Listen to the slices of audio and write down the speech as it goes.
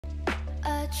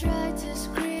tried to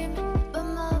scream, but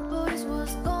my voice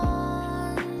was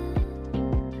gone.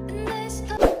 And they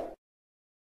stopped.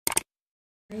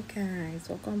 Hi guys,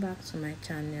 welcome back to my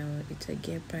channel. It's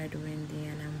again Pride Wendy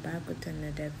and I'm back with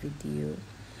another video.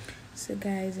 So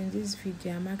guys, in this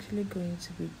video I'm actually going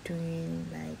to be doing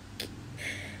like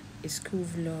a school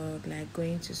vlog, like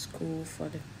going to school for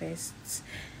the first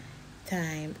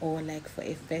time or like for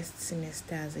a first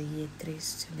semester as a year 3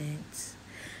 student.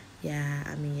 Yeah,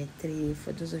 I'm in year 3.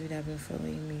 For those of you that have been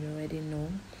following me, you already know.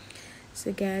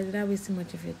 So guys, without wasting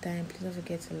much of your time, please don't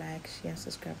forget to like, share and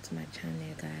subscribe to my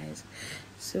channel guys.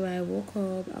 So I woke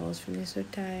up, I was feeling so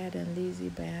tired and lazy,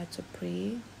 but I had to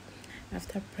pray.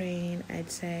 After praying, I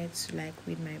decided to like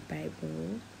read my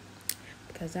Bible,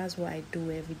 because that's what I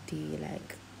do every day.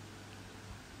 Like,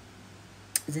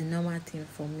 it's a normal thing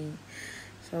for me.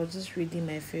 So I was just reading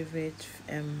my favorite,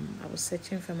 I was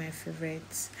searching for my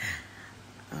favorite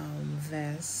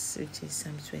verse, which is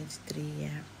Psalm 23. Yeah.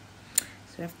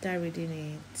 So after reading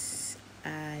it,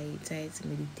 I decided to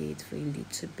meditate for a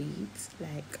little bit,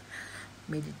 like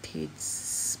meditate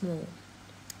small.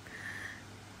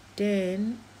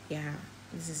 Then, yeah,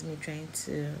 this is me trying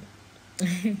to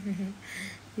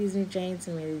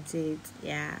meditate.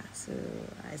 Yeah, so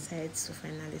I decided to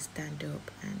finally stand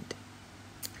up and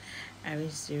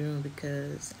arrange the room,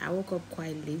 because I woke up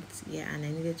quite late. Yeah, and I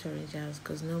needed to arrange the house,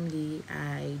 because normally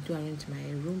I do arrange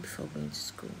my room before going to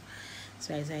school.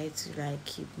 So I decided to like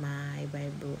keep my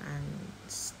Bible and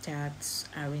start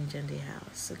arranging the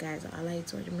house. So guys, I'll like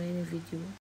to watch my new video.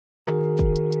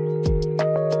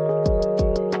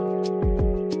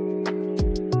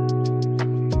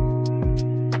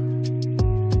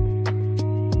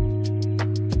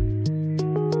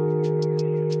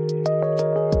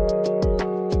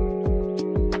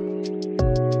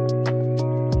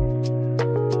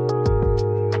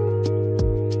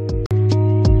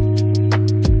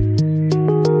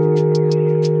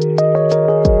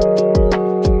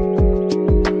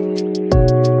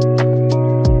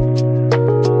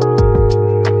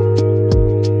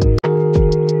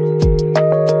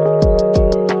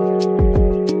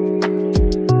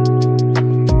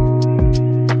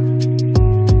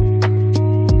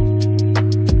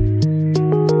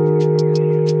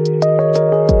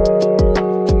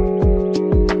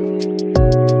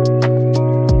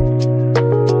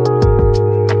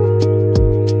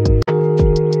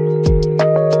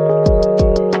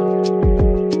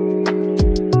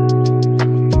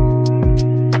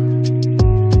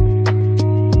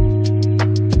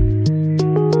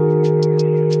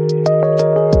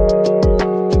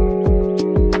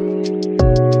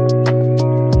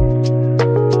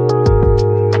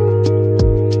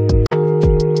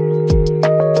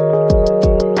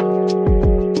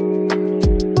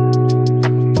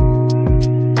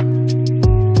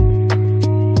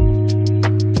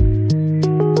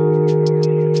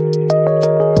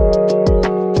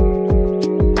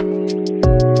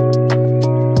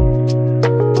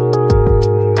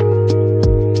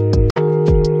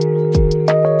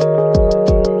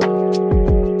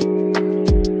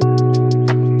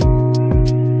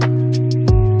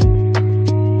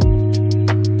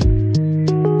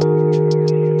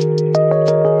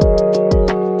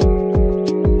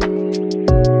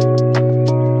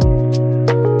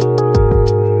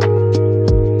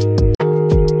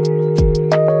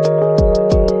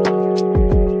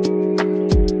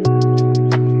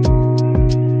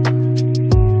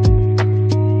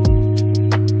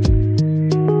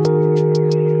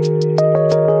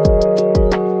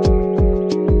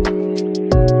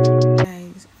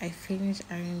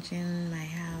 Arranging my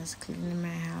house, cleaning my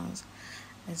house.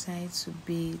 I decided to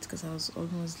bathe because I was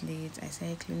almost late. I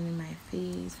started cleaning my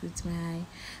face with my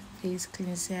face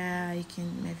cleanser.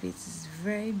 My face is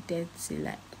very dirty.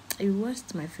 Like, I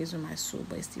washed my face with my soap,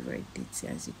 but it's still very dirty,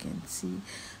 as you can see.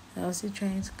 I was still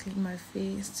trying to clean my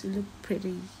face to look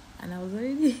pretty, and I was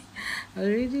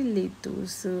already late though.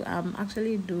 So I'm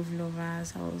actually a Dove lover.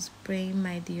 So I was spraying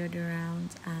my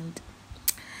deodorant, and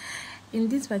in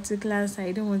this particular side,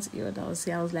 I don't want to hear what I was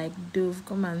saying. I was like, Dove,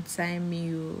 come and sign me.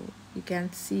 You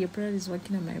can see your product is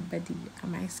working on my body,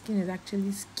 and my skin is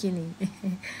actually skinny.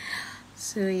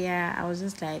 So yeah, I was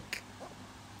just like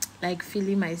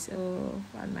feeling myself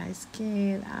and my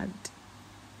skin, and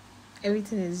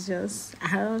everything is just,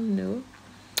 I don't know.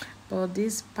 But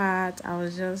this part, I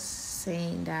was just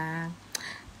saying that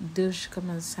Dove should come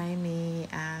and sign me,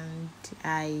 and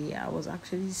I was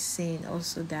actually saying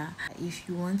also that if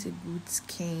you want a good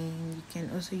skin, you can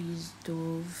also use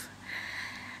Dove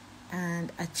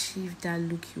and achieve that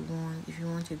look you want if you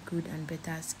want a good and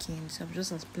better skin. So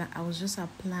I was just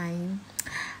applying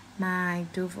my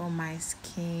dove on my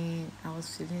skin. I was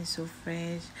feeling so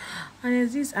fresh. And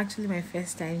this is actually my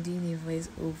first time doing a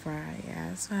voiceover.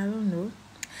 Yeah, so I don't know.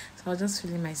 So I was just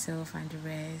feeling myself and the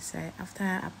rest.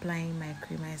 After applying my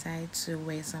cream, I decided to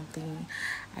wear something.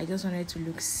 I just wanted to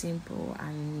look simple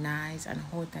and nice and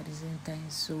hot at the same time.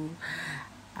 So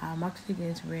I'm actually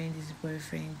going to wear this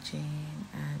boyfriend jean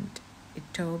and a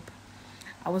top.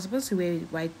 I was supposed to wear a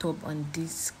white top on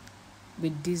this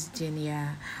with this jean,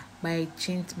 yeah, but I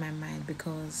changed my mind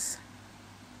because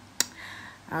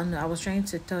I don't know. I was trying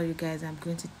to tell you guys I'm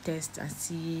going to test and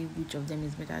see which of them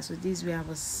is better. So this way I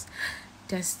was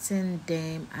testing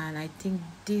them, and I think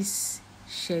this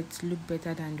shirt look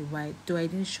better than the white. Though I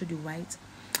didn't show the white,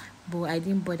 but I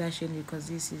didn't bother showing it because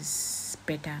this is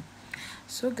better.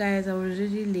 So guys, I was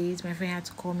really late. My friend had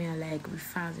to call me and like we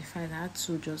fast. I had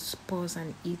to just pause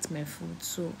and eat my food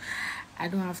so I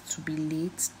don't have to be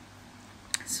late.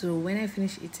 So when I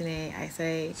finished eating it, I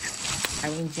started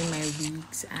arranging my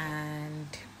wigs, and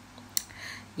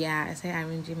yeah, I started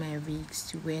arranging my wigs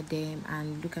to wear them,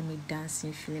 and look at me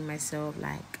dancing, feeling myself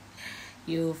like,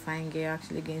 you fine girl,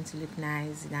 actually going to look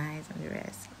nice and the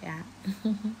rest. Yeah.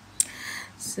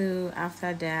 So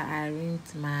after that, I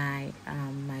arranged my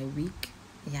my wig,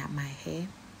 yeah, my hair,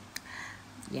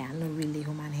 yeah, not really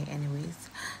human hair anyways.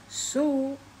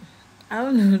 So I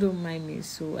don't know, don't mind me.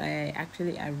 So I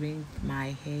actually arranged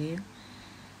my hair,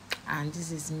 and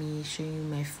this is me showing you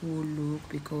my full look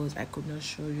because I could not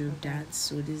show you that.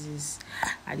 So this is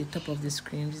at the top of the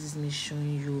screen. This is me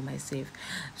showing you myself.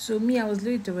 So me, I was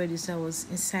late already, so I was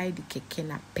inside the keke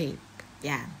nape.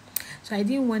 Yeah. So I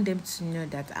didn't want them to know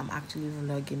that I'm actually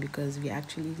vlogging because we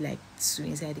actually like so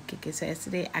inside the keke. So I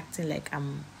started acting like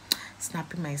I'm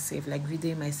snapping myself, like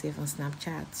videoing myself on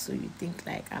Snapchat, so you think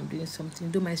like I'm doing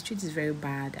something, though my street is very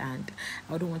bad and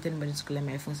I don't want anybody to collect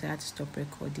my phone, so I had to stop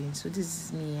recording. So this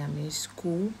is me, I'm in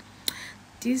school.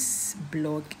 This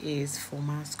blog is for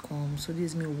mass comm, so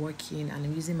this is me working and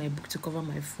I'm using my book to cover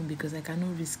my phone because I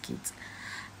cannot risk it.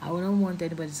 I don't want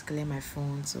anybody to collect my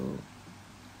phone. So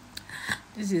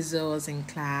this is us in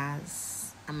class,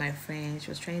 and my friend, she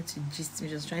was trying to gist me,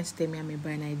 she was trying to tell me I'm a boy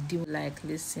and I didn't like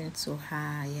listen to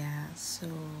her. Yeah, so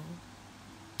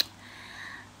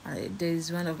there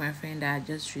is one of my friend that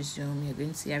just resumed. You're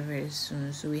going to see her very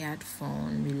soon. So we had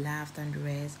fun, we laughed and the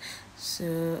rest.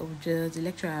 So the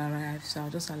lecturer arrived, so I'll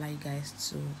just allow you guys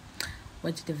to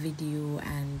watch the video.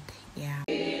 And yeah,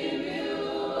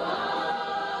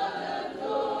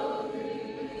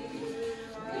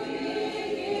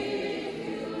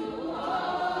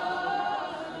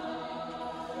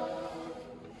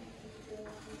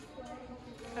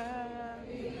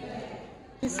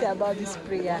 you say about this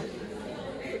prayer.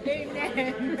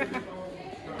 Amen.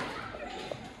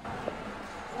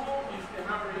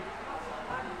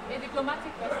 A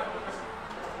diplomatic person.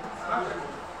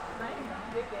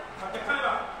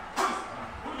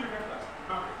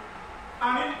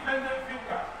 An independent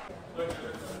thinker.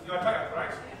 You are tired,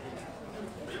 right?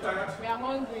 Are you tired? We are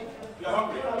hungry. You are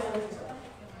hungry.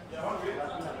 You are hungry.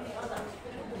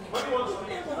 What do you want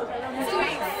to eat?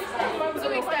 2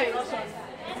 weeks time.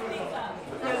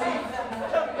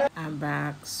 I'm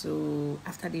back. So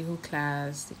after the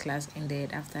class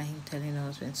ended after him telling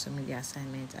us when to submit the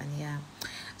assignment. And yeah,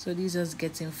 so this is us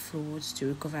getting fruits to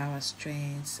recover our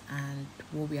strength and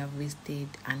what we have wasted,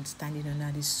 and standing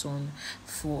under the sun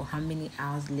for how many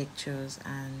hours lectures,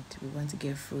 and we want to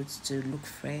get fruits to look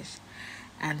fresh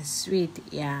and sweet.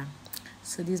 Yeah,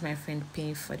 so this is my friend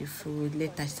paying for the food.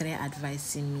 Later she started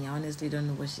advising me. I honestly don't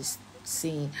know what she's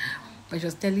saying, but she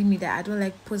was telling me that I don't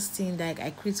like posting, like I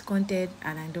create content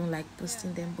and I don't like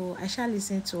posting them. But I shall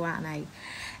listen to her, and I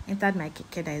entered my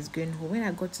keke that is going home. When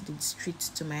I got to the street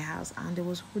to my house, and there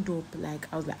was hold up, like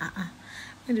I was like,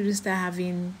 when did we start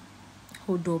having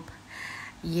hold up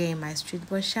here in my street?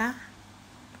 But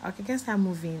okay, can start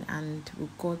moving, and we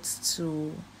got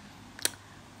to,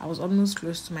 I was almost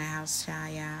close to my house.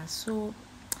 Yeah, so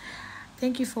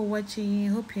thank you for watching.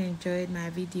 Hope you enjoyed my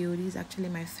video. This is actually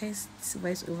my first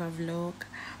voiceover vlog.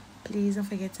 Please don't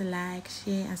forget to like,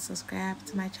 share and subscribe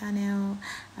to my channel.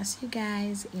 I'll see you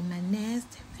guys in my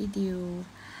next video.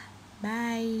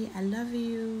 Bye. I love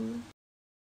you.